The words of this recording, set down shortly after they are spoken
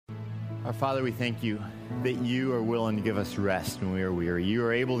Our Father, we thank you that you are willing to give us rest when we are weary. You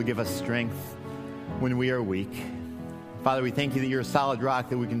are able to give us strength when we are weak. Father, we thank you that you're a solid rock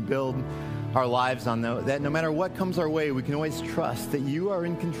that we can build our lives on, that no matter what comes our way, we can always trust that you are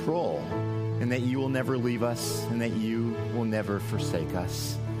in control and that you will never leave us and that you will never forsake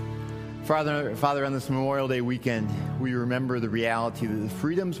us. Father, on this Memorial Day weekend, we remember the reality that the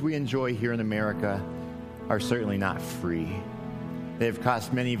freedoms we enjoy here in America are certainly not free. They have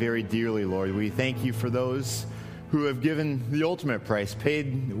cost many very dearly, Lord. We thank you for those who have given the ultimate price,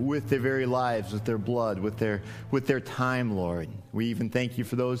 paid with their very lives, with their blood, with their time, Lord. We even thank you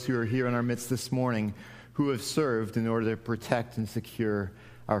for those who are here in our midst this morning who have served in order to protect and secure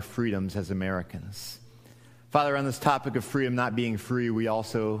our freedoms as Americans. Father, on this topic of freedom not being free, we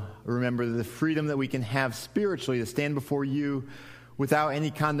also remember the freedom that we can have spiritually to stand before you without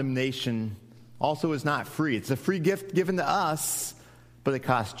any condemnation also is not free. It's a free gift given to us, but it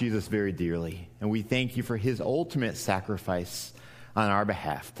cost Jesus very dearly. And we thank you for his ultimate sacrifice on our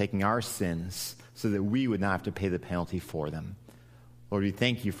behalf, taking our sins so that we would not have to pay the penalty for them. Lord, we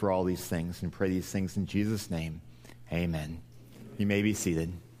thank you for all these things and pray these things in Jesus' name. Amen. You may be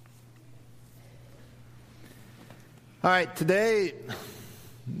seated. All right, today,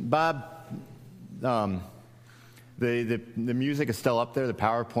 Bob, the music is still up there. The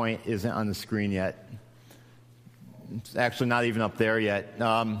PowerPoint isn't on the screen yet. It's actually not even up there yet.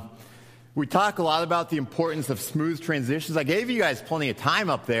 We talk a lot about the importance of smooth transitions. I gave you guys plenty of time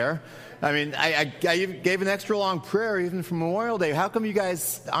up there. I mean, I gave an extra long prayer even for Memorial Day. How come you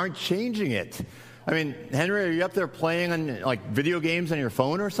guys aren't changing it? I mean, Henry, are you up there playing on like video games on your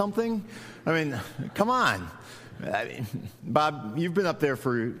phone or something? I mean, come on. I mean, Bob, you've been up there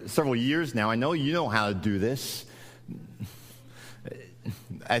for several years now. I know you know how to do this.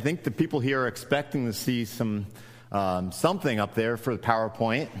 I think the people here are expecting to see something up there for the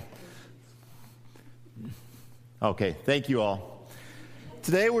PowerPoint. Okay, thank you all.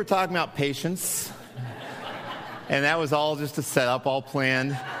 Today we're talking about patience, and that was all just a setup, all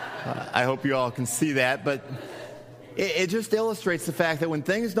planned. I hope you all can see that, but it just illustrates the fact that when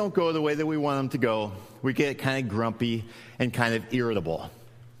things don't go the way that we want them to go, we get kind of grumpy and kind of irritable.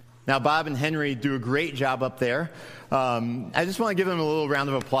 Now, Bob and Henry do a great job up there. I just want to give them a little round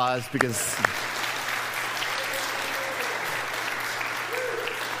of applause because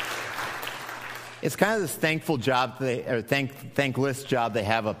it's kind of this thankless job they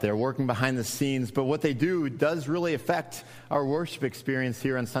have up there, working behind the scenes. But what they do does really affect our worship experience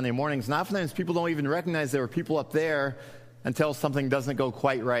here on Sunday mornings. And oftentimes people don't even recognize there were people up there until something doesn't go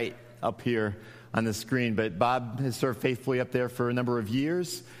quite right up here on the screen. But Bob has served faithfully up there for a number of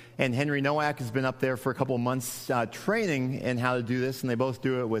years. And Henry Nowak has been up there for a couple of months training in how to do this. And they both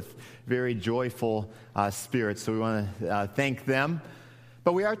do it with very joyful spirits. So we want to thank them.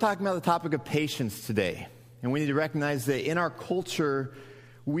 But we are talking about the topic of patience today. And we need to recognize that in our culture,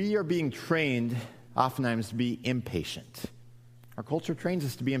 we are being trained oftentimes to be impatient. Our culture trains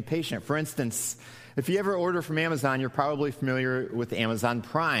us to be impatient. For instance, if you ever order from Amazon, you're probably familiar with Amazon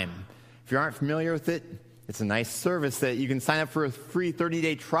Prime. If you aren't familiar with it, it's a nice service that you can sign up for a free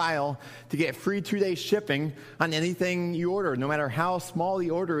 30-day trial to get free 2-day shipping on anything you order. No matter how small the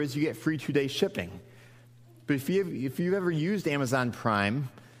order is, you get free 2-day shipping. But if you've ever used Amazon Prime,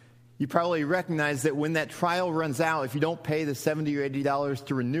 you probably recognize that when that trial runs out, if you don't pay the $70 or $80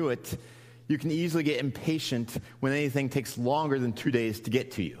 to renew it, you can easily get impatient when anything takes longer than 2 days to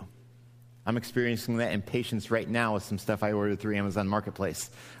get to you. I'm experiencing that impatience right now with some stuff I ordered through Amazon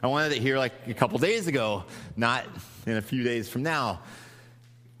Marketplace. I wanted it here like a couple days ago, not in a few days from now.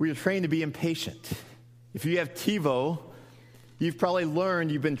 We are trained to be impatient. If you have TiVo, you've probably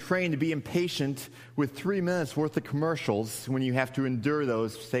learned, you've been trained to be impatient with 3 minutes worth of commercials when you have to endure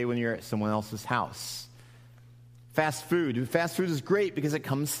those, say, when you're at someone else's house. Fast food. Fast food is great because it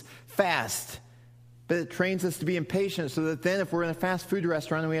comes fast. But it trains us to be impatient so that then if we're in a fast food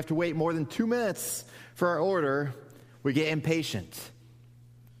restaurant and we have to wait more than 2 minutes for our order, we get impatient.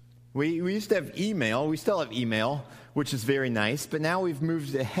 We used to have email. We still have email, which is very nice. But now we've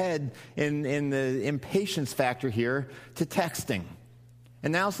moved ahead in the impatience factor here to texting.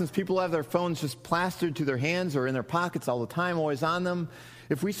 And now since people have their phones just plastered to their hands or in their pockets all the time, always on them,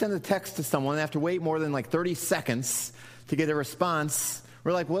 if we send a text to someone and have to wait more than like 30 seconds to get a response,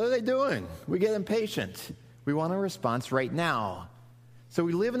 we're like, what are they doing? We get impatient. We want a response right now. So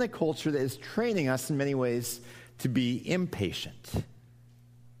we live in a culture that is training us in many ways to be impatient.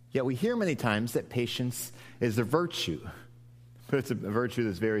 Yet we hear many times that patience is a virtue. But it's a virtue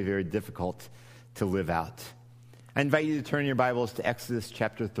that's very, very difficult to live out. I invite you to turn your Bibles to Exodus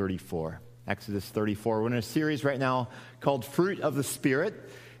chapter 34. Exodus 34. We're in a series right now called Fruit of the Spirit.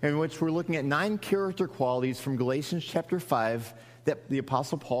 in which we're looking at 9 character qualities from Galatians chapter 5 that the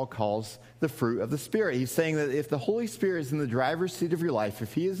Apostle Paul calls the fruit of the Spirit. He's saying that if the Holy Spirit is in the driver's seat of your life,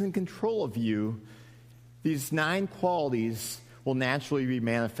 if he is in control of you, these 9 qualities will naturally be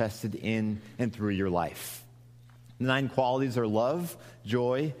manifested in and through your life. The 9 qualities are love,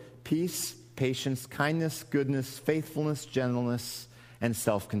 joy, peace, patience, kindness, goodness, faithfulness, gentleness, and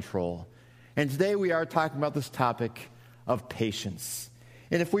self-control. And today we are talking about this topic of patience.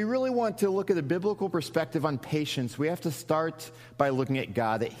 And if we really want to look at a biblical perspective on patience, we have to start by looking at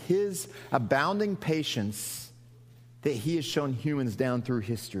God, at his abounding patience that he has shown humans down through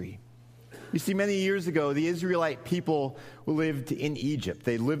history. You see, many years ago, the Israelite people lived in Egypt.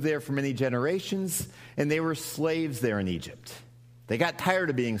 They lived there for many generations, and they were slaves there in Egypt. They got tired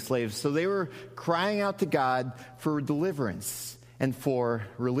of being slaves, so they were crying out to God for deliverance and for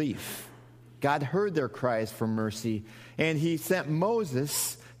relief. God heard their cries for mercy, and he sent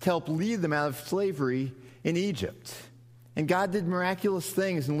Moses to help lead them out of slavery in Egypt. And God did miraculous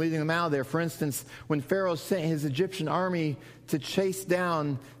things in leading them out of there. For instance, when Pharaoh sent his Egyptian army to chase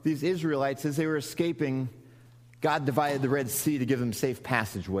down these Israelites as they were escaping, God divided the Red Sea to give them safe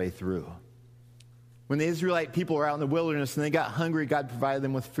passageway through. When the Israelite people were out in the wilderness and they got hungry, God provided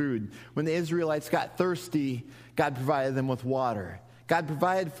them with food. When the Israelites got thirsty, God provided them with water. God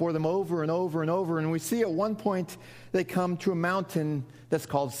provided for them over and over and over. And we see at one point they come to a mountain that's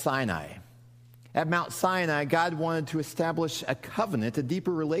called Sinai. At Mount Sinai, God wanted to establish a covenant, a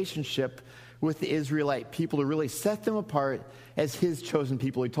deeper relationship with the Israelite people to really set them apart as his chosen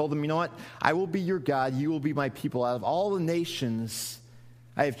people. He told them, you know what? I will be your God. You will be my people. Out of all the nations,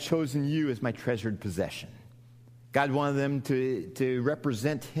 I have chosen you as my treasured possession. God wanted them to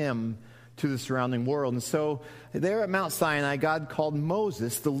represent him to the surrounding world. And so there at Mount Sinai, God called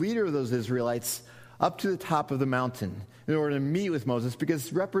Moses, the leader of those Israelites, up to the top of the mountain in order to meet with Moses,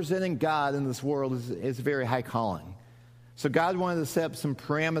 because representing God in this world is a very high calling. So God wanted to set up some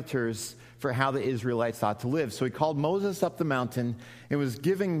parameters for how the Israelites ought to live. So he called Moses up the mountain and was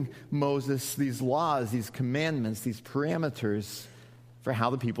giving Moses these laws, these commandments, these parameters for how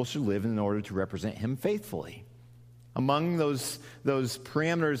the people should live in order to represent him faithfully. Among those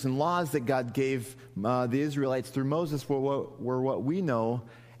parameters and laws that God gave the Israelites through Moses were what we know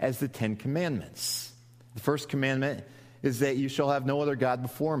as the 10 Commandments. The first commandment is that you shall have no other God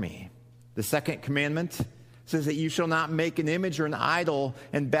before me. The second commandment says that you shall not make an image or an idol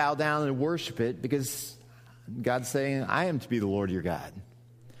and bow down and worship it, because God's saying, I am to be the Lord your God.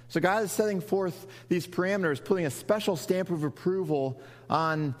 So God is setting forth these parameters, putting a special stamp of approval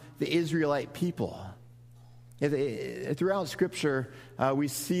on the Israelite people. Throughout Scripture, we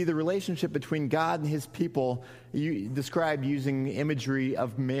see the relationship between God and his people described using imagery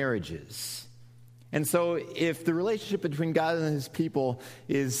of marriages. And so if the relationship between God and his people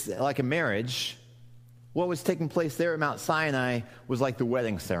is like a marriage, what was taking place there at Mount Sinai was like the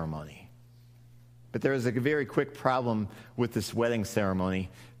wedding ceremony. But there was a very quick problem with this wedding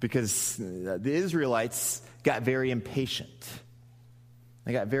ceremony, because the Israelites got very impatient.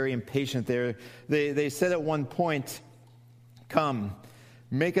 They got very impatient there. They said at one point, come,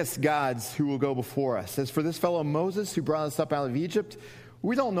 make us gods who will go before us. As for this fellow Moses who brought us up out of Egypt,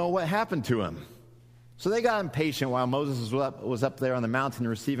 we don't know what happened to him. So they got impatient while Moses was up there on the mountain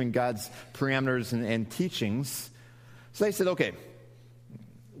receiving God's parameters and teachings. So they said, okay,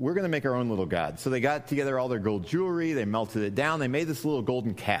 we're going to make our own little god. So they got together all their gold jewelry, they melted it down, they made this little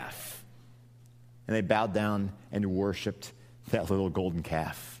golden calf. And they bowed down and worshipped that little golden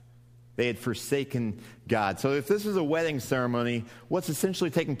calf. They had forsaken God. So if this is a wedding ceremony, what's essentially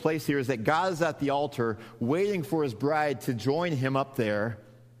taking place here is that God is at the altar waiting for his bride to join him up there.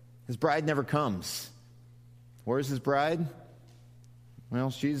 His bride never comes. Where's his bride?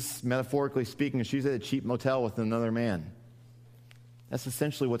 Well, she's, metaphorically speaking, she's at a cheap motel with another man. That's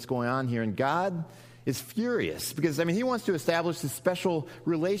essentially what's going on here. And God is furious because, he wants to establish this special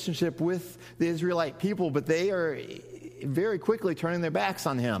relationship with the Israelite people, but they are very quickly turning their backs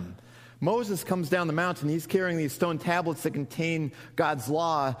on him. Moses comes down the mountain. He's carrying these stone tablets that contain God's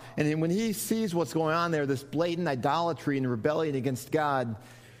law. And when he sees what's going on there, this blatant idolatry and rebellion against God,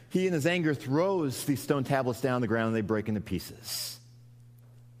 he in his anger throws these stone tablets down on the ground and they break into pieces.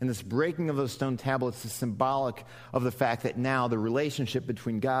 And this breaking of those stone tablets is symbolic of the fact that now the relationship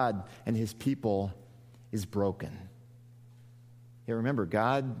between God and his people is broken. Yet remember,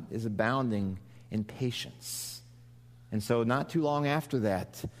 God is abounding in patience. And so not too long after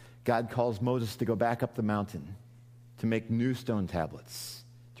that, God calls Moses to go back up the mountain to make new stone tablets,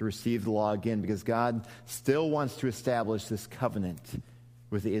 to receive the law again, because God still wants to establish this covenant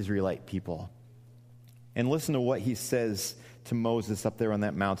with the Israelite people. And listen to what he says to Moses up there on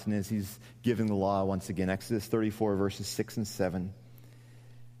that mountain as he's giving the law once again. Exodus 34, verses 6 and 7.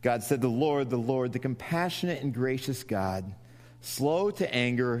 God said, the Lord, the compassionate and gracious God, slow to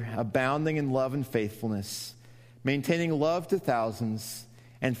anger, abounding in love and faithfulness, maintaining love to thousands,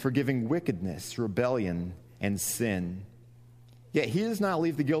 and forgiving wickedness, rebellion, and sin. Yet he does not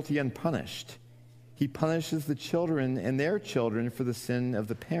leave the guilty unpunished. He punishes the children and their children for the sin of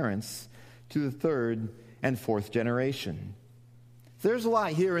the parents to the third and fourth generation. There's a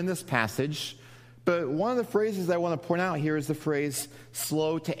lot here in this passage, but one of the phrases I want to point out here is the phrase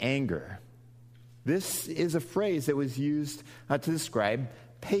slow to anger. This is a phrase that was used to describe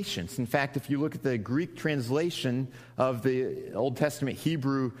patience. In fact, if you look at the Greek translation of the Old Testament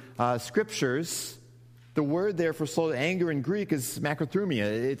Hebrew scriptures, the word there for slow to anger in Greek is makrothumia.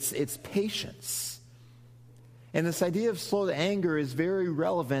 It's patience. And this idea of slow to anger is very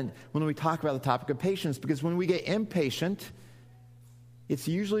relevant when we talk about the topic of patience, because when we get impatient, it's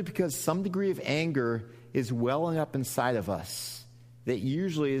usually because some degree of anger is welling up inside of us that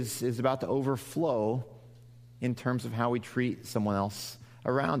usually is about to overflow in terms of how we treat someone else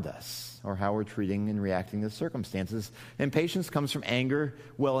around us or how we're treating and reacting to circumstances. And patience comes from anger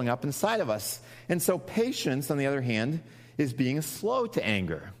welling up inside of us. And so patience, on the other hand, is being slow to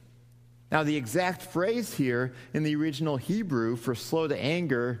anger. Now, the exact phrase here in the original Hebrew for slow to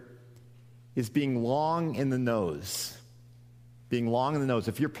anger is being long in the nose. Being long in the nose.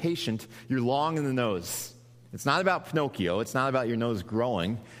 If you're patient, you're long in the nose. It's not about Pinocchio. It's not about your nose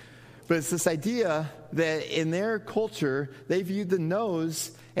growing. But it's this idea that in their culture, they viewed the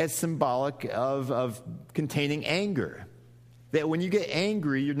nose as symbolic of containing anger. That when you get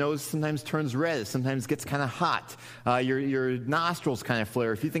angry, your nose sometimes turns red, sometimes gets kind of hot. Your nostrils kind of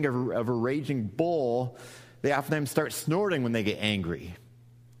flare. If you think of a raging bull, they oftentimes start snorting when they get angry.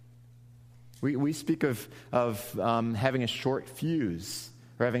 We speak of having a short fuse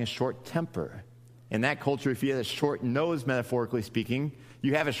or having a short temper. In that culture, if you had a short nose, metaphorically speaking,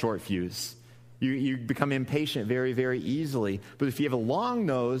 you have a short fuse. You become impatient very, very easily. But if you have a long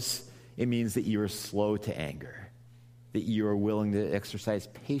nose, it means that you are slow to anger. That you are willing to exercise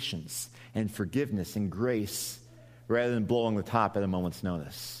patience and forgiveness and grace rather than blowing the top at a moment's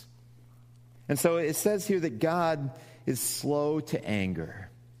notice. And so it says here that God is slow to anger.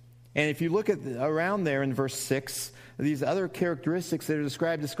 And if you look at around there in verse 6, these other characteristics that are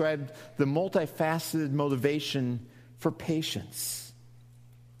described the multifaceted motivation for patience.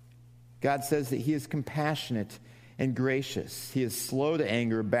 God says that he is compassionate and gracious. He is slow to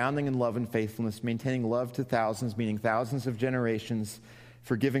anger, abounding in love and faithfulness, maintaining love to thousands, meaning thousands of generations,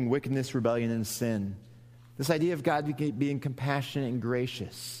 forgiving wickedness, rebellion, and sin. This idea of God being compassionate and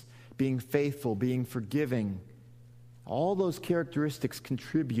gracious, being faithful, being forgiving, all those characteristics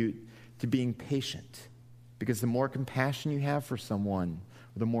contribute to being patient. Because the more compassion you have for someone,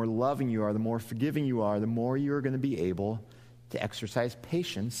 the more loving you are, the more forgiving you are, the more you are going to be able to exercise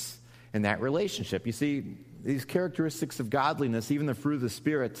patience in that relationship. You see, these characteristics of godliness, even the fruit of the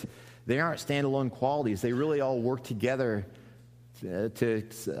Spirit, they aren't standalone qualities. They really all work together to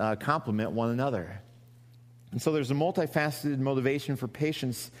complement one another. And so there's a multifaceted motivation for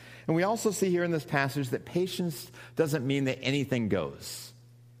patience. And we also see here in this passage that patience doesn't mean that anything goes.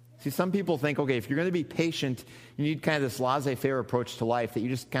 See, some people think, okay, if you're going to be patient, you need kind of this laissez-faire approach to life that you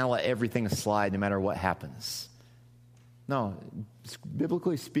just kind of let everything slide no matter what happens. No,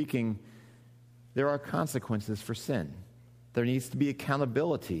 biblically speaking, there are consequences for sin. There needs to be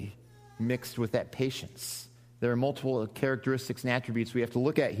accountability mixed with that patience. There are multiple characteristics and attributes we have to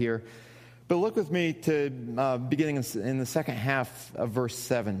look at here. But look with me to beginning in the second half of verse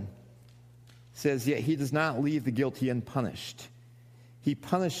 7. It says, yet he does not leave the guilty unpunished. He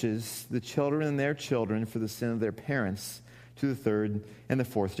punishes the children and their children for the sin of their parents to the third and the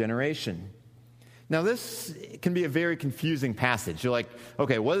fourth generation. Now, this can be a very confusing passage. You're like,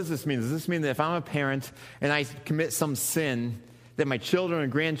 okay, what does this mean? Does this mean that if I'm a parent and I commit some sin, that my children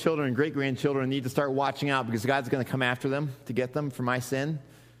and grandchildren and great-grandchildren need to start watching out because God's going to come after them to get them for my sin?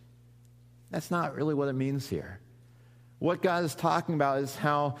 That's not really what it means here. What God is talking about is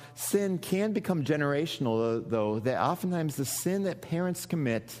how sin can become generational, though, that oftentimes the sin that parents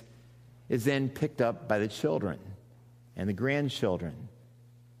commit is then picked up by the children and the grandchildren.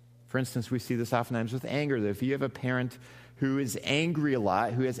 For instance, we see this oftentimes with anger, that if you have a parent who is angry a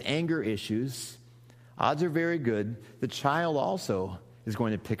lot, who has anger issues, odds are very good the child also is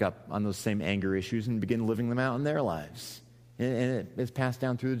going to pick up on those same anger issues and begin living them out in their lives. And it is passed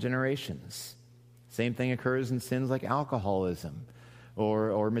down through the generations. Same thing occurs in sins like alcoholism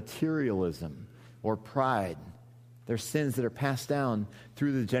or materialism or pride. They're sins that are passed down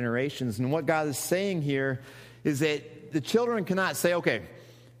through the generations. And what God is saying here is that the children cannot say, okay,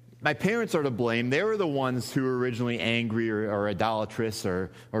 my parents are to blame. They were the ones who were originally angry or idolatrous or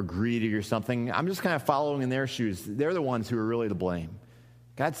greedy or something. I'm just kind of following in their shoes. They're the ones who are really to blame.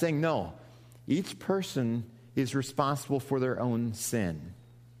 God's saying, no, each person is responsible for their own sin.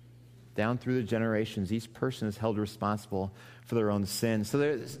 Down through the generations, each person is held responsible for their own sin. So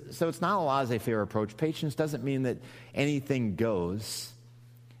it's not a laissez-faire approach. Patience doesn't mean that anything goes.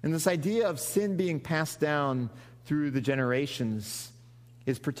 And this idea of sin being passed down through the generations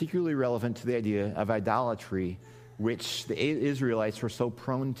is particularly relevant to the idea of idolatry, which the Israelites were so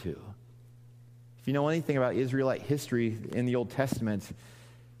prone to. If you know anything about Israelite history in the Old Testament,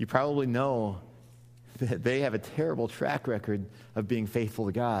 you probably know that they have a terrible track record of being faithful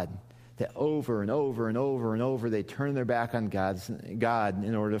to God. That over and over and over and over, they turn their back on God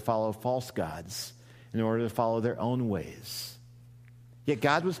in order to follow false gods, in order to follow their own ways. Yet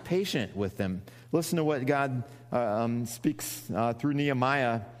God was patient with them. Listen to what God speaks through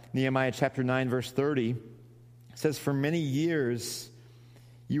Nehemiah. Nehemiah chapter 9, verse 30. It says, for many years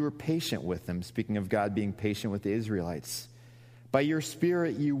you were patient with them. Speaking of God being patient with the Israelites. By your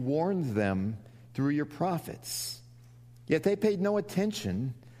spirit you warned them through your prophets. Yet they paid no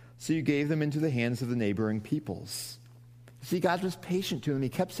attention, so you gave them into the hands of the neighboring peoples. See, God was patient to them. He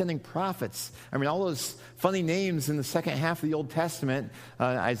kept sending prophets. I mean, all those funny names in the second half of the Old Testament,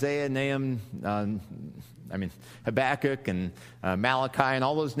 Isaiah, Nahum, Habakkuk and Malachi and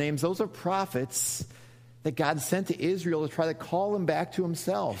all those names, those are prophets that God sent to Israel to try to call them back to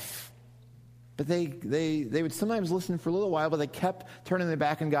himself. But they would sometimes listen for a little while, but they kept turning their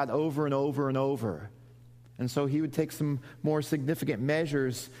back on God over and over and over. And so he would take some more significant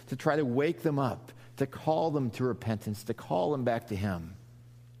measures to try to wake them up, to call them to repentance, to call them back to him.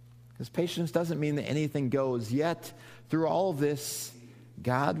 Because patience doesn't mean that anything goes. Yet, through all of this,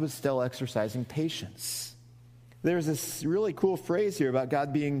 God was still exercising patience. There's this really cool phrase here about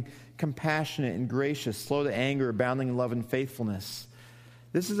God being compassionate and gracious, slow to anger, abounding in love and faithfulness.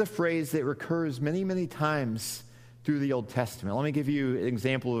 This is a phrase that recurs many, many times through the Old Testament. Let me give you an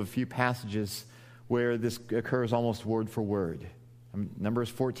example of a few passages where this occurs almost word for word.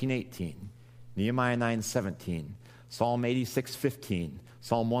 Numbers 14:18, Nehemiah 9:17, Psalm 86:15,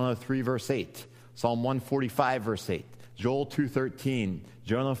 Psalm 103 verse 8, Psalm 145 verse 8, Joel 2:13,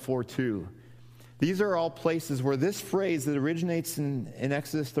 Jonah 4:2. These are all places where this phrase that originates in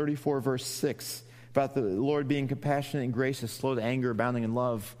Exodus 34 verse 6 about the Lord being compassionate and gracious, slow to anger, abounding in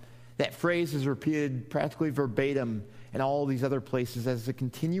love, that phrase is repeated practically verbatim in all these other places as a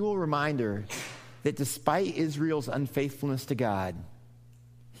continual reminder that despite Israel's unfaithfulness to God,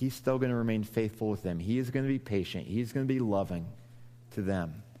 he's still going to remain faithful with them. He is going to be patient. He's going to be loving to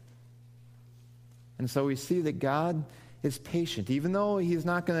them. And so we see that God is patient. Even though he's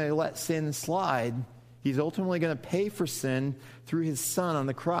not going to let sin slide, he's ultimately going to pay for sin through his son on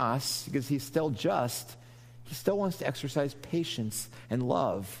the cross because he's still just. He still wants to exercise patience and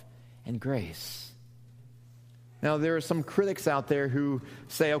love and grace. Now, there are some critics out there who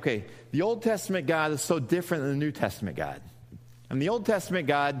say, okay, the Old Testament God is so different than the New Testament God. And the Old Testament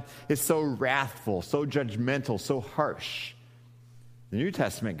God is so wrathful, so judgmental, so harsh. The New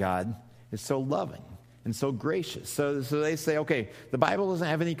Testament God is so loving and so gracious. So they say, okay, the Bible doesn't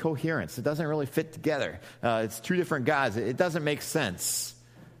have any coherence. It doesn't really fit together. It's two different gods. It doesn't make sense.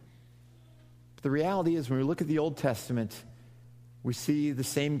 But the reality is when we look at the Old Testament, we see the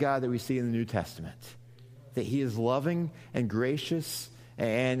same God that we see in the New Testament. That he is loving and gracious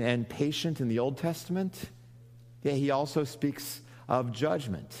and patient in the Old Testament. Yet he also speaks of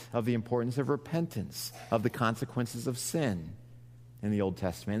judgment, of the importance of repentance, of the consequences of sin in the Old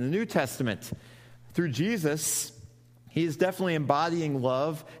Testament. In the New Testament, through Jesus, he is definitely embodying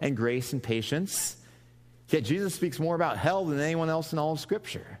love and grace and patience. Yet Jesus speaks more about hell than anyone else in all of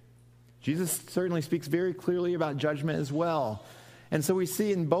Scripture. Jesus certainly speaks very clearly about judgment as well. And so we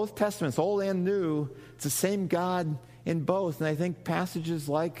see in both Testaments, Old and New, it's the same God in both. And I think passages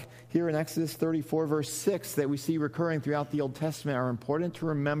like here in Exodus 34, verse 6, that we see recurring throughout the Old Testament are important to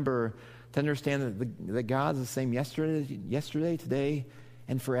remember, to understand that God is the same yesterday, today,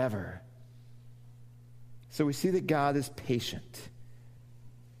 and forever. So we see that God is patient.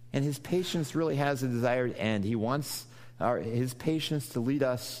 And his patience really has a desired end. He wants his patience to lead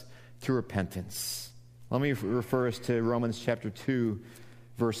us to repentance. Let me refer us to Romans chapter 2,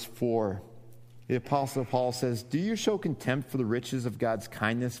 verse 4. The Apostle Paul says, "Do you show contempt for the riches of God's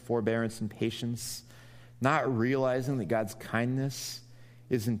kindness, forbearance, and patience, not realizing that God's kindness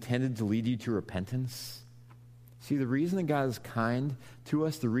is intended to lead you to repentance?" See, the reason that God is kind to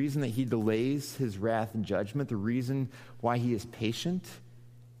us, the reason that he delays his wrath and judgment, the reason why he is patient,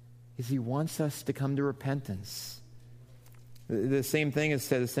 is he wants us to come to repentance. The same thing is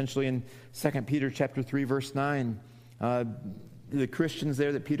said essentially in 2 Peter chapter 3, verse 9. The Christians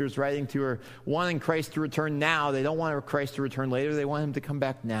there that Peter's writing to are wanting Christ to return now. They don't want Christ to return later. They want him to come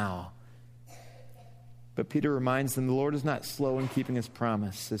back now. But Peter reminds them the Lord is not slow in keeping his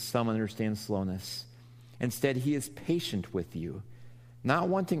promise, as some understand slowness. Instead, he is patient with you, not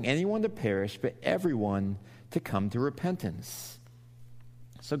wanting anyone to perish, but everyone to come to repentance.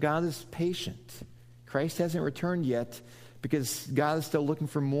 So God is patient. Christ hasn't returned yet because God is still looking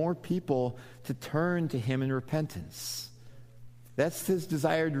for more people to turn to him in repentance. That's his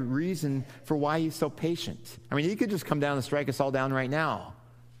desired reason for why he's so patient. I mean, he could just come down and strike us all down right now.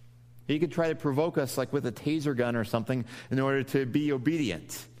 He could try to provoke us like with a taser gun or something in order to be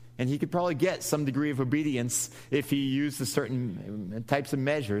obedient. And he could probably get some degree of obedience if he used the certain types of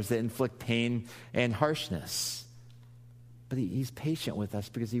measures that inflict pain and harshness. But he's patient with us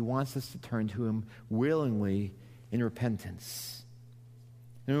because he wants us to turn to him willingly in repentance.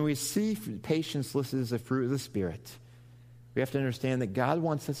 And when we see patience listed as a fruit of the Spirit, we have to understand that God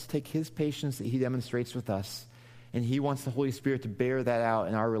wants us to take his patience that he demonstrates with us, and he wants the Holy Spirit to bear that out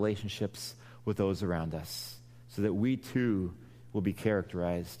in our relationships with those around us, so that we too will be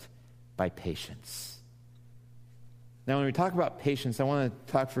characterized by patience. Now, when we talk about patience, I want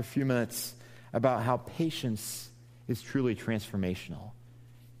to talk for a few minutes about how patience is truly transformational.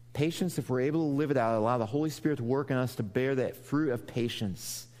 Patience, if we're able to live it out, allow the Holy Spirit to work in us to bear that fruit of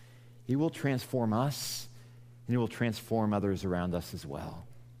patience, he will transform us, and it will transform others around us as well.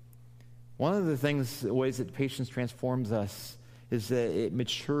 One of the ways that patience transforms us is that it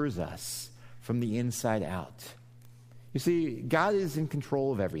matures us from the inside out. You see, God is in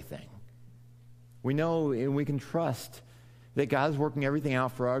control of everything. We know and we can trust that God is working everything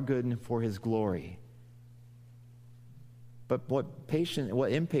out for our good and for his glory. But what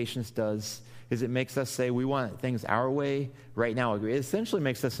impatience does is it makes us say we want things our way right now. It essentially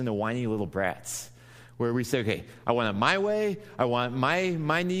makes us into whiny little brats, where we say, okay, I want it my way, I want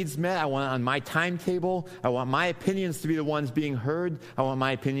my needs met, I want it on my timetable, I want my opinions to be the ones being heard, I want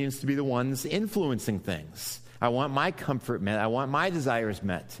my opinions to be the ones influencing things. I want my comfort met, I want my desires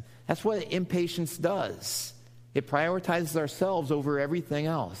met. That's what impatience does. It prioritizes ourselves over everything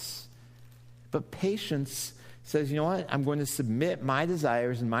else. But patience says, you know what, I'm going to submit my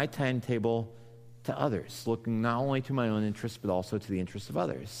desires and my timetable to others, looking not only to my own interests, but also to the interests of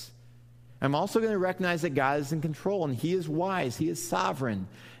others. I'm also going to recognize that God is in control and he is wise, he is sovereign.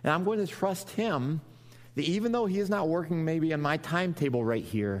 And I'm going to trust him that even though he is not working maybe on my timetable right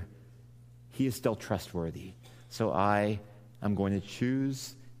here, he is still trustworthy. So I am going to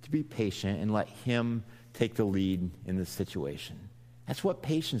choose to be patient and let him take the lead in this situation. That's what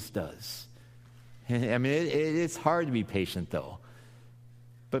patience does. I mean, it's hard to be patient though.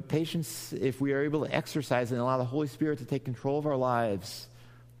 But patience, if we are able to exercise it and allow the Holy Spirit to take control of our lives,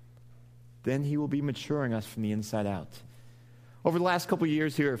 then he will be maturing us from the inside out. Over the last couple of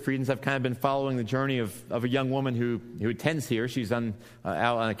years here at Friedens, I've kind of been following the journey of a young woman who attends here. She's out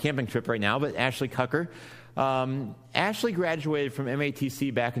on a camping trip right now, but Ashley Cucker. Ashley graduated from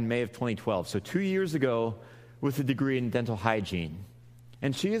MATC back in May of 2012, so 2 years ago, with a degree in dental hygiene.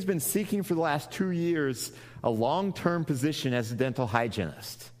 And she has been seeking for the last 2 years a long-term position as a dental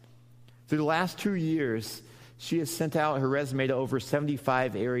hygienist. Through the last 2 years, she has sent out her resume to over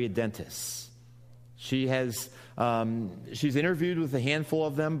 75 area dentists. She's interviewed with a handful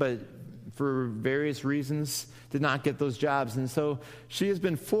of them, but for various reasons did not get those jobs. And so she has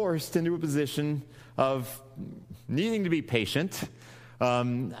been forced into a position of needing to be patient.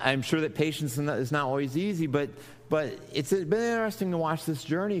 I'm sure that patience is not always easy, but it's been interesting to watch this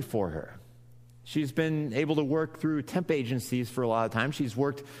journey for her. She's been able to work through temp agencies for a lot of time. She's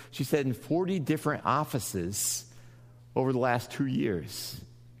worked, she said, in 40 different offices over the last 2 years.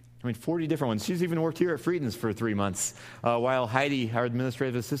 I mean, 40 different ones. She's even worked here at Friedens for 3 months while Heidi, our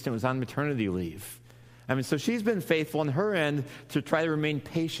administrative assistant, was on maternity leave. I mean, so she's been faithful on her end to try to remain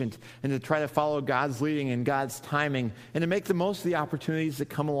patient and to try to follow God's leading and God's timing and to make the most of the opportunities that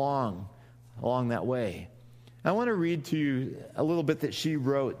come along that way. I want to read to you a little bit that she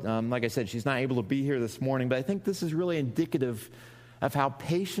wrote. Like I said, she's not able to be here this morning, but I think this is really indicative of how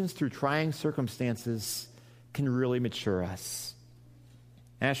patience through trying circumstances can really mature us.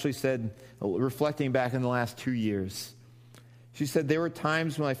 Ashley said, reflecting back in the last 2 years, she said, there were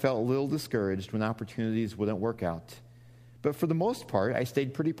times when I felt a little discouraged when opportunities wouldn't work out. But for the most part, I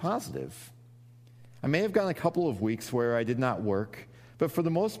stayed pretty positive. I may have gone a couple of weeks where I did not work, but for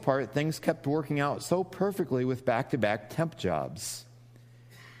the most part, things kept working out so perfectly with back-to-back temp jobs.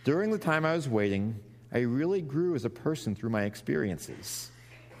 During the time I was waiting, I really grew as a person through my experiences.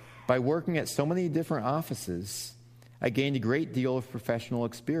 By working at so many different offices, I gained a great deal of professional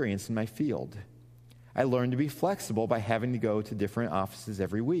experience in my field. I learned to be flexible by having to go to different offices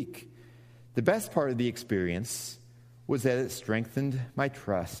every week. The best part of the experience was that it strengthened my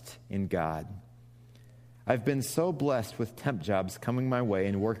trust in God. I've been so blessed with temp jobs coming my way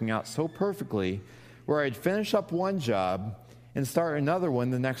and working out so perfectly where I'd finish up one job and start another one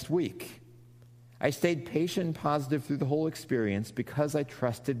the next week. I stayed patient and positive through the whole experience because I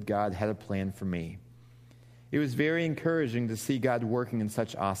trusted God had a plan for me. It was very encouraging to see God working in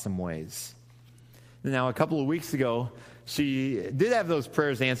such awesome ways. Now, a couple of weeks ago, she did have those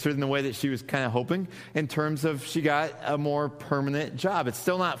prayers answered in the way that she was kind of hoping, in terms of she got a more permanent job. It's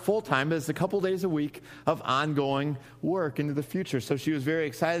still not full-time, but it's a couple days a week of ongoing work into the future. So she was very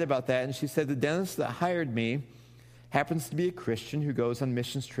excited about that, and she said the dentist that hired me happens to be a Christian who goes on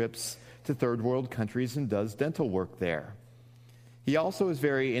missions trips to third world countries and does dental work there. He also is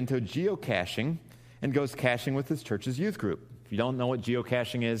very into geocaching and goes caching with his church's youth group. If you don't know what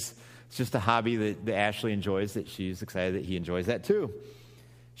geocaching is, it's just a hobby that Ashley enjoys, that she's excited that he enjoys that too.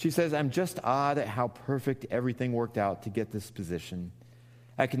 She says, I'm just awed at how perfect everything worked out to get this position.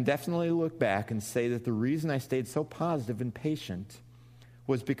 I can definitely look back and say that the reason I stayed so positive and patient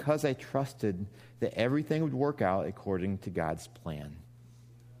was because I trusted that everything would work out according to God's plan.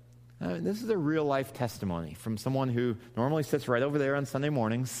 This is a real-life testimony from someone who normally sits right over there on Sunday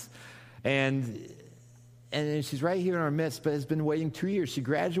mornings, and she's right here in our midst, but has been waiting 2 years. She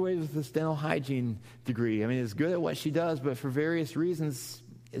graduated with this dental hygiene degree. I mean, is good at what she does, but for various reasons,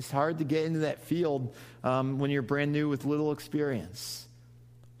 it's hard to get into that field when you're brand new with little experience.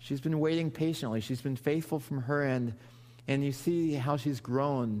 She's been waiting patiently. She's been faithful from her end, and you see how she's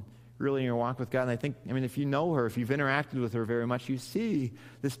grown really in her walk with God. And I think, if you know her, if you've interacted with her very much, you see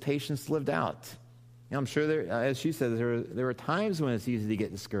this patience lived out. And I'm sure, as she says, there are times when it's easy to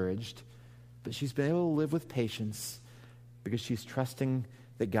get discouraged, but she's been able to live with patience because she's trusting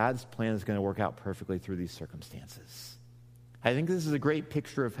that God's plan is going to work out perfectly through these circumstances. I think this is a great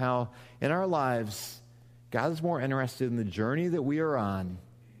picture of how, in our lives, God is more interested in the journey that we are on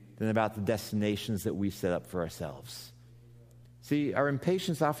than about the destinations that we set up for ourselves. See, our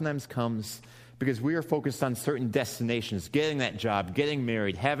impatience oftentimes comes because we are focused on certain destinations, getting that job, getting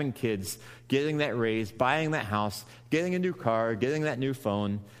married, having kids, getting that raise, buying that house, getting a new car, getting that new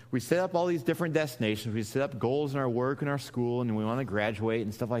phone. We set up all these different destinations. We set up goals in our work and our school, and we want to graduate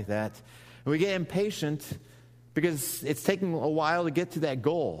and stuff like that. And we get impatient because it's taking a while to get to that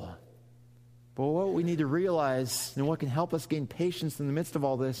goal. But what we need to realize, and what can help us gain patience in the midst of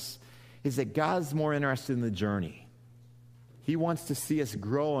all this, is that God's more interested in the journey. He wants to see us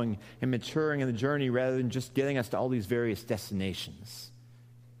growing and maturing in the journey rather than just getting us to all these various destinations.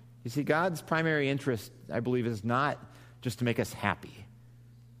 You see, God's primary interest, I believe, is not just to make us happy.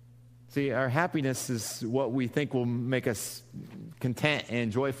 See, our happiness is what we think will make us content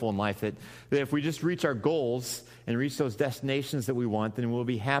and joyful in life. That if we just reach our goals and reach those destinations that we want, then we'll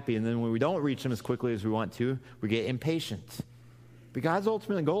be happy. And then when we don't reach them as quickly as we want to, we get impatient. But God's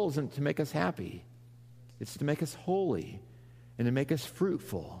ultimate goal isn't to make us happy. It's to make us holy and to make us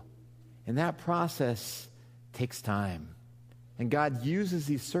fruitful. And that process takes time. And God uses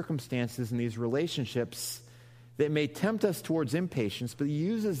these circumstances and these relationships that may tempt us towards impatience, but He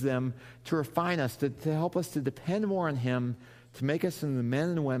uses them to refine us, to help us to depend more on Him, to make us into the men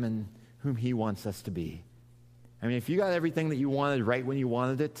and women whom He wants us to be. If you got everything that you wanted right when you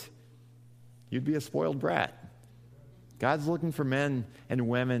wanted it, you'd be a spoiled brat. God's looking for men and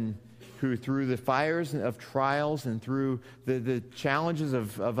women who, through the fires of trials and through the challenges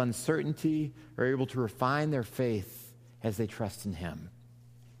of uncertainty, are able to refine their faith as they trust in Him.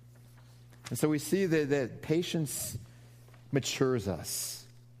 And so we see that patience matures us.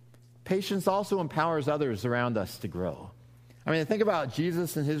 Patience also empowers others around us to grow. Think about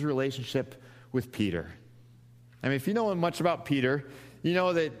Jesus and His relationship with Peter. If you know much about Peter, you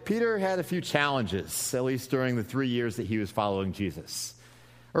know that Peter had a few challenges, at least during the 3 years that he was following Jesus.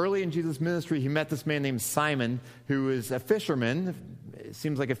 Early in Jesus' ministry, he met this man named Simon, who is a fisherman. It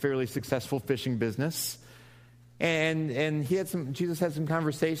seems like a fairly successful fishing business. And Jesus had some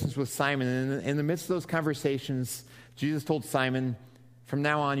conversations with Simon. And in the midst of those conversations, Jesus told Simon, from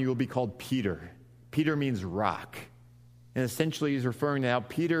now on you will be called Peter. Peter means rock. And essentially he's referring to how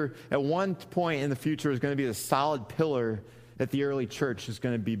Peter, at one point in the future, is going to be the solid pillar that the early church is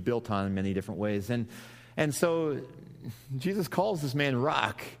going to be built on in many different ways. And so Jesus calls this man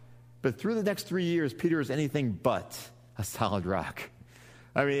rock, but through the next 3 years, Peter is anything but a solid rock.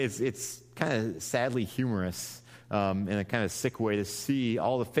 It's kind of sadly humorous in a kind of sick way to see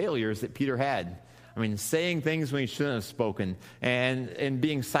all the failures that Peter had. I mean, saying things when he shouldn't have spoken, and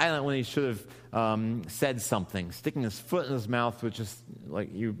being silent when he should have said something, sticking his foot in his mouth, which is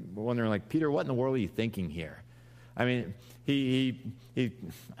like you wondering, like, Peter, what in the world are you thinking here? I mean, he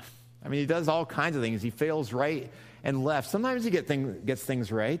does all kinds of things. He fails right and left. Sometimes he gets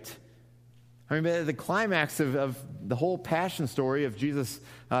things right. I mean, but at the climax of the whole passion story of Jesus'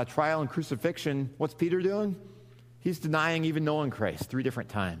 trial and crucifixion, what's Peter doing? He's denying even knowing Christ 3 different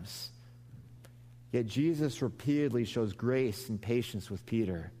times. Yet Jesus repeatedly shows grace and patience with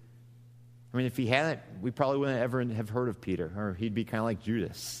Peter. I mean, if he hadn't, we probably wouldn't ever have heard of Peter, or he'd be kind of like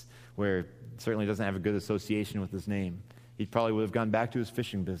Judas, where certainly doesn't have a good association with his name. He probably would have gone back to his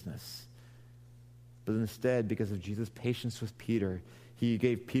fishing business. But instead, because of Jesus' patience with Peter, he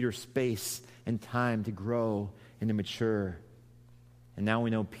gave Peter space and time to grow and to mature. And now we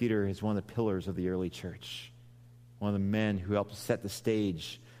know Peter is one of the pillars of the early church, one of the men who helped set the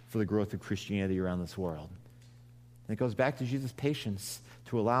stage for the growth of Christianity around this world. And it goes back to Jesus' patience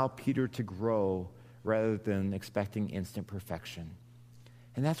to allow Peter to grow rather than expecting instant perfection.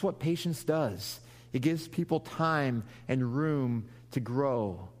 And that's what patience does. It gives people time and room to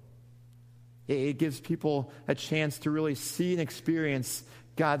grow. It gives people a chance to really see and experience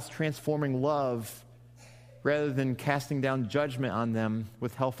God's transforming love rather than casting down judgment on them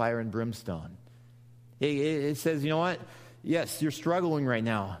with hellfire and brimstone. It says, you know what? Yes, you're struggling right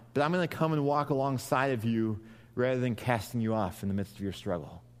now, but I'm going to come and walk alongside of you rather than casting you off in the midst of your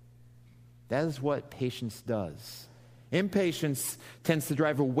struggle. That is what patience does. Impatience tends to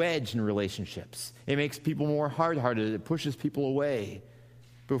drive a wedge in relationships. It makes people more hard-hearted. It pushes people away.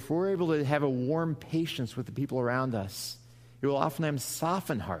 But if we're able to have a warm patience with the people around us, it will oftentimes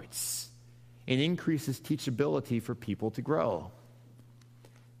soften hearts and increases teachability for people to grow.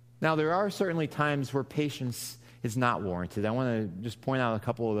 Now, there are certainly times where patience is not warranted. I want to just point out a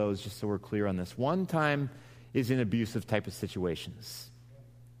couple of those just so we're clear on this. One time is in abusive type of situations.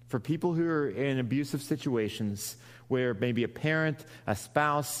 For people who are in abusive situations where maybe a parent, a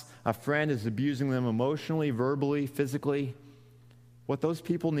spouse, a friend is abusing them emotionally, verbally, physically, what those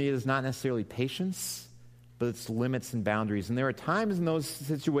people need is not necessarily patience, but it's limits and boundaries. And there are times in those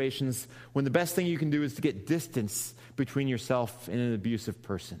situations when the best thing you can do is to get distance between yourself and an abusive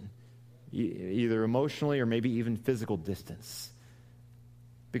person, either emotionally or maybe even physical distance,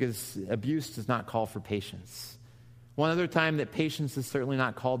 because abuse does not call for patience. One other time that patience is certainly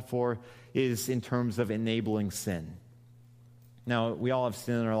not called for is in terms of enabling sin. Now, we all have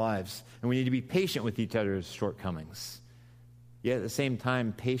sin in our lives, and we need to be patient with each other's shortcomings. Yet at the same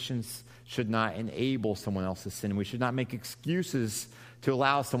time, patience should not enable someone else's sin. We should not make excuses to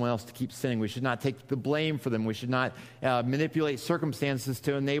allow someone else to keep sinning. We should not take the blame for them. We should not manipulate circumstances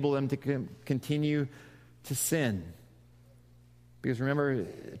to enable them to continue to sin. Because remember,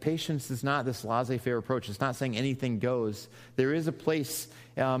 patience is not this laissez-faire approach. It's not saying anything goes. There is a place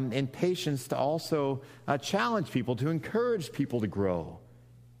in patience to also challenge people, to encourage people to grow.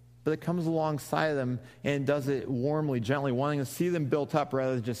 But it comes alongside of them and does it warmly, gently, wanting to see them built up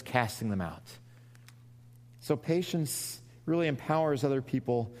rather than just casting them out. So patience really empowers other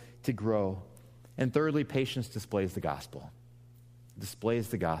people to grow. And thirdly, patience displays the gospel. Displays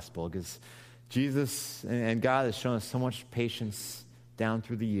the gospel because Jesus and God has shown us so much patience down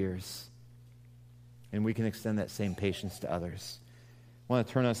through the years. And we can extend that same patience to others. I want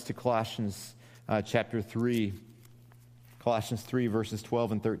to turn us to Colossians chapter 3. Colossians 3, verses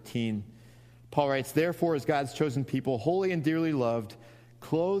 12 and 13. Paul writes, "Therefore, as God's chosen people, holy and dearly loved,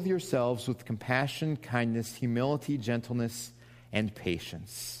 clothe yourselves with compassion, kindness, humility, gentleness, and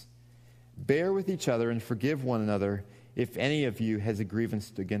patience. Bear with each other and forgive one another if any of you has a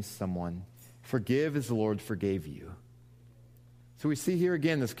grievance against someone. Forgive as the Lord forgave you." So we see here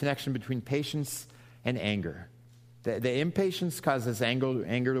again this connection between patience and anger. The impatience causes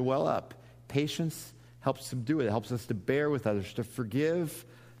anger to well up. Patience helps subdue it. It helps us to bear with others, to forgive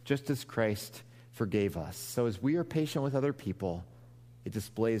just as Christ forgave us. So as we are patient with other people, it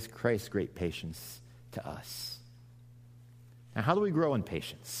displays Christ's great patience to us. Now, how do we grow in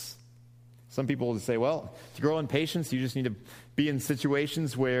patience? Some people will say, well, to grow in patience, you just need to be in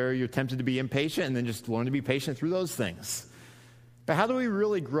situations where you're tempted to be impatient and then just learn to be patient through those things. But how do we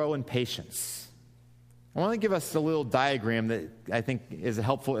really grow in patience? I want to give us a little diagram that I think is a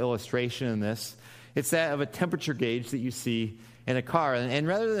helpful illustration in this. It's that of a temperature gauge that you see in a car. And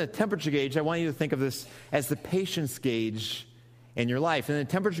rather than a temperature gauge, I want you to think of this as the patience gauge in your life. And the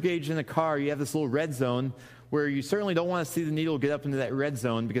temperature gauge in a car, you have this little red zone where you certainly don't want to see the needle get up into that red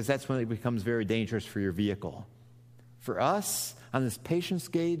zone because that's when it becomes very dangerous for your vehicle. For us, on this patience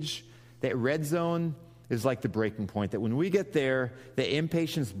gauge, that red zone is like the breaking point, that when we get there, the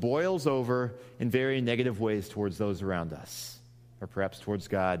impatience boils over in very negative ways towards those around us, or perhaps towards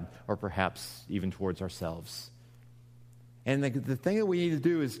God, or perhaps even towards ourselves. And the thing that we need to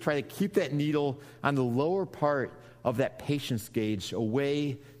do is try to keep that needle on the lower part of that patience gauge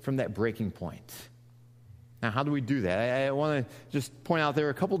away from that breaking point. Now, how do we do that? I want to just point out there are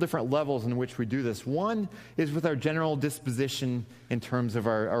a couple different levels in which we do this. One is with our general disposition in terms of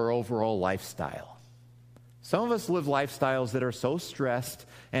our overall lifestyle. Some of us live lifestyles that are so stressed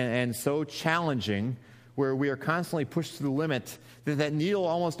and so challenging, where we are constantly pushed to the limit, that needle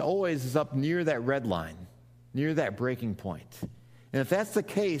almost always is up near that red line, near that breaking point. And if that's the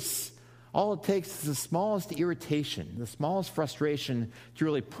case, all it takes is the smallest irritation, the smallest frustration to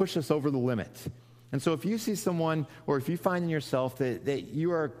really push us over the limit. And so if you see someone, or if you find in yourself that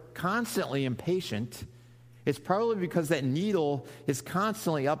you are constantly impatient, it's probably because that needle is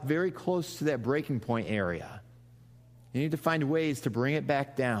constantly up very close to that breaking point area. You need to find ways to bring it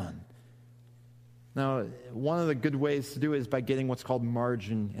back down. Now, one of the good ways to do it is by getting what's called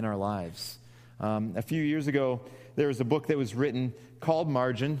margin in our lives. A few years ago, there was a book that was written called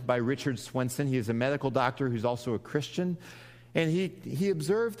Margin by Richard Swenson. He is a medical doctor who's also a Christian. And he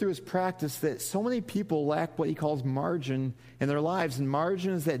observed through his practice that so many people lack what he calls margin in their lives. And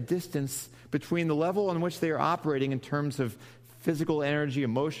margin is that distance between the level on which they are operating in terms of physical energy,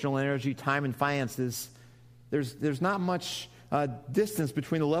 emotional energy, time, and finances. There's not much distance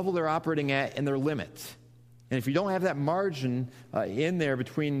between the level they're operating at and their limit. And if you don't have that margin in there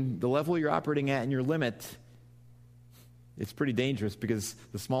between the level you're operating at and your limit, it's pretty dangerous, because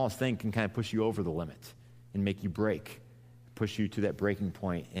the smallest thing can kind of push you over the limit and make you break, push you to that breaking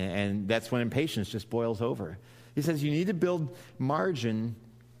point. And that's when impatience just boils over. He says you need to build margin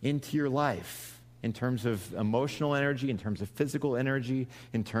into your life in terms of emotional energy, in terms of physical energy,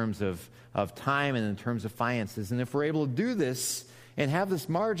 in terms of time, and in terms of finances. And if we're able to do this and have this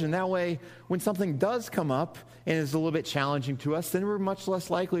margin, that way when something does come up and is a little bit challenging to us, then we're much less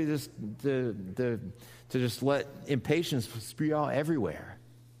likely to just let impatience spew out everywhere.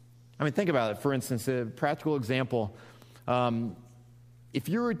 I mean, think about it. For instance, a practical example. If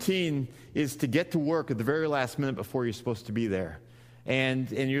your routine is to get to work at the very last minute before you're supposed to be there,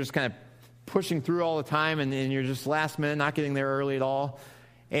 and you're just kind of pushing through all the time, and you're just last minute, not getting there early at all,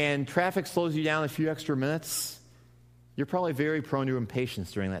 and traffic slows you down a few extra minutes, you're probably very prone to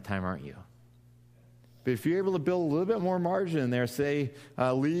impatience during that time, aren't you? But if you're able to build a little bit more margin in there, say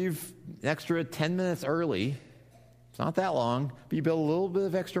leave an extra 10 minutes early, it's not that long, but you build a little bit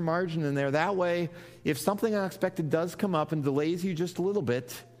of extra margin in there. That way, if something unexpected does come up and delays you just a little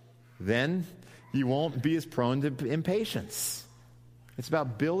bit, then you won't be as prone to impatience. It's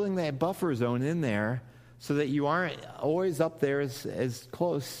about building that buffer zone in there so that you aren't always up there as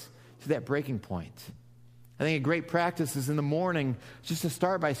close to that breaking point. I think a great practice is in the morning just to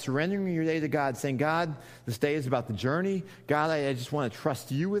start by surrendering your day to God, saying, God, this day is about the journey. God, I just want to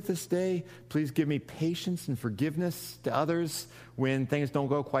trust you with this day. Please give me patience and forgiveness to others when things don't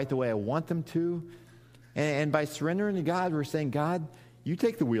go quite the way I want them to. And by surrendering to God, we're saying, God, you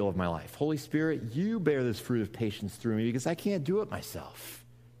take the wheel of my life. Holy Spirit, you bear this fruit of patience through me, because I can't do it myself.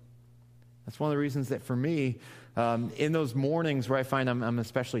 That's one of the reasons that for me, in those mornings where I find I'm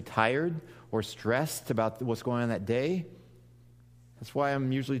especially tired or stressed about what's going on that day, that's why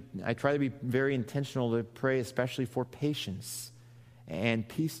I try to be very intentional to pray, especially for patience and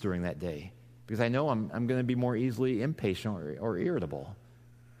peace during that day, because I know I'm going to be more easily impatient or irritable.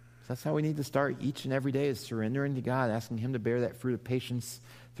 So that's how we need to start each and every day, is surrendering to God, asking him to bear that fruit of patience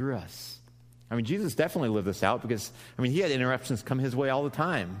through us. I mean, Jesus definitely lived this out, because, he had interruptions come his way all the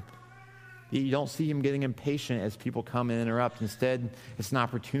time. You don't see him getting impatient as people come and interrupt. Instead, it's an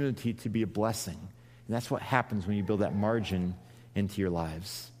opportunity to be a blessing. And that's what happens when you build that margin into your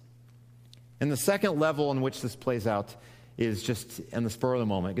lives. And the second level in which this plays out is just in the spur of the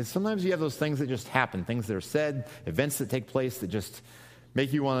moment. Because sometimes you have those things that just happen, things that are said, events that take place that just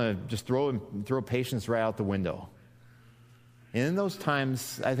make you want to just throw patience right out the window. And in those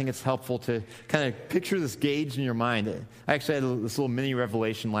times, I think it's helpful to kind of picture this gauge in your mind. I actually had this little mini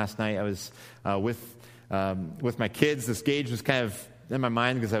revelation last night. I was with my kids. This gauge was kind of in my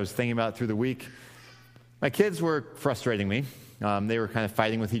mind because I was thinking about it through the week. My kids were frustrating me. They were kind of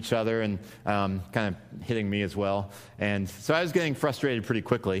fighting with each other and kind of hitting me as well. And so I was getting frustrated pretty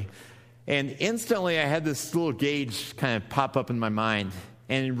quickly. And instantly, I had this little gauge kind of pop up in my mind,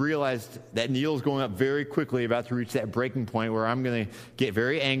 and realized that needle's going up very quickly, about to reach that breaking point where I'm going to get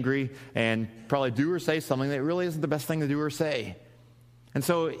very angry and probably do or say something that really isn't the best thing to do or say. And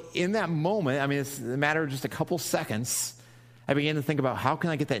so in that moment, it's a matter of just a couple seconds, I began to think about, how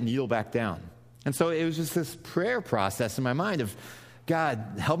can I get that needle back down? And so it was just this prayer process in my mind of,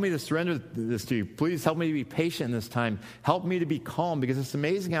 God, help me to surrender this to you. Please help me to be patient in this time. Help me to be calm, because it's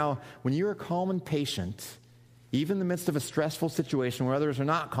amazing how when you are calm and patient, even in the midst of a stressful situation where others are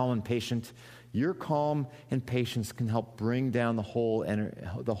not calm and patient, your calm and patience can help bring down the whole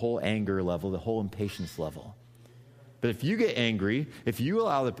anger level, the whole impatience level. But if you get angry, if you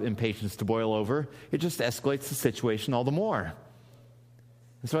allow the impatience to boil over, it just escalates the situation all the more.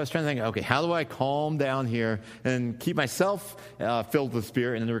 And so I was trying to think, okay, how do I calm down here and keep myself filled with the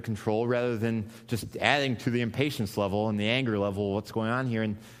Spirit and under control, rather than just adding to the impatience level and the anger level of what's going on here.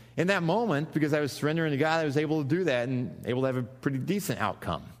 And in that moment, because I was surrendering to God, I was able to do that and able to have a pretty decent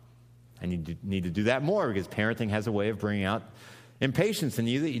outcome. I need to do that more, because parenting has a way of bringing out impatience in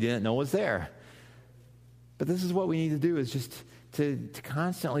you that you didn't know was there. But this is what we need to do, is just to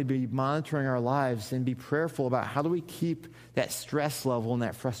constantly be monitoring our lives and be prayerful about how do we keep that stress level and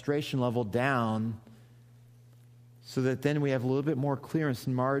that frustration level down, so that then we have a little bit more clearance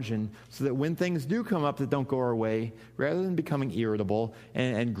and margin, so that when things do come up that don't go our way, rather than becoming irritable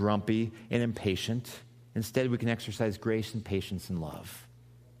and grumpy and impatient, instead we can exercise grace and patience and love.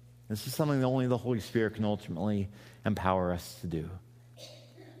 This is something that only the Holy Spirit can ultimately empower us to do.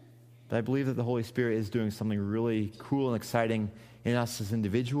 But I believe that the Holy Spirit is doing something really cool and exciting in us as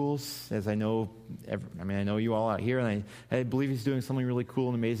individuals, as I know you all out here, and I believe He's doing something really cool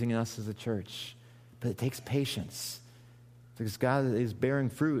and amazing in us as a church. But it takes patience, because God is bearing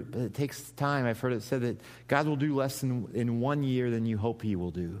fruit, but it takes time. I've heard it said that God will do less in 1 year than you hope He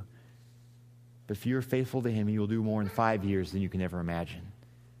will do. But if you're faithful to Him, He will do more in 5 years than you can ever imagine.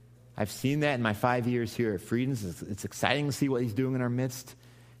 I've seen that in my 5 years here at Freedom's. It's exciting to see what He's doing in our midst.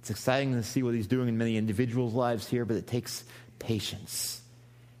 It's exciting to see what He's doing in many individuals' lives here, but it takes patience.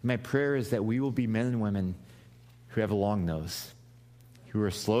 And my prayer is that we will be men and women who have a long nose, who are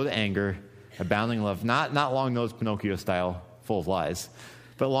slow to anger, abounding in love, not long-nosed Pinocchio style, full of lies,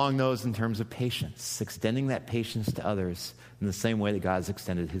 but long-nosed in terms of patience, extending that patience to others in the same way that God has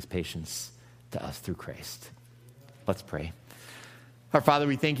extended His patience to us through Christ. Let's pray. Our Father,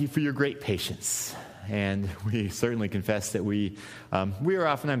 we thank You for Your great patience. And we certainly confess that we are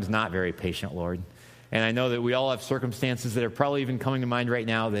oftentimes not very patient, Lord. And I know that we all have circumstances that are probably even coming to mind right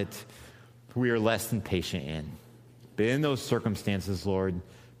now that we are less than patient in. But in those circumstances, Lord,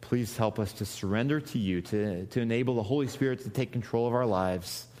 please help us to surrender to You, to enable the Holy Spirit to take control of our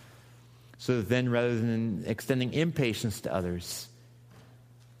lives, so that then, rather than extending impatience to others,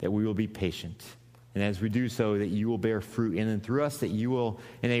 that we will be patient. And as we do so, that You will bear fruit in and through us, that You will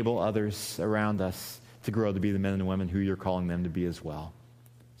enable others around us to grow to be the men and women who You're calling them to be as well.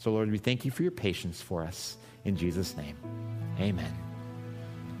 So, Lord, we thank You for Your patience for us. In Jesus' name, amen.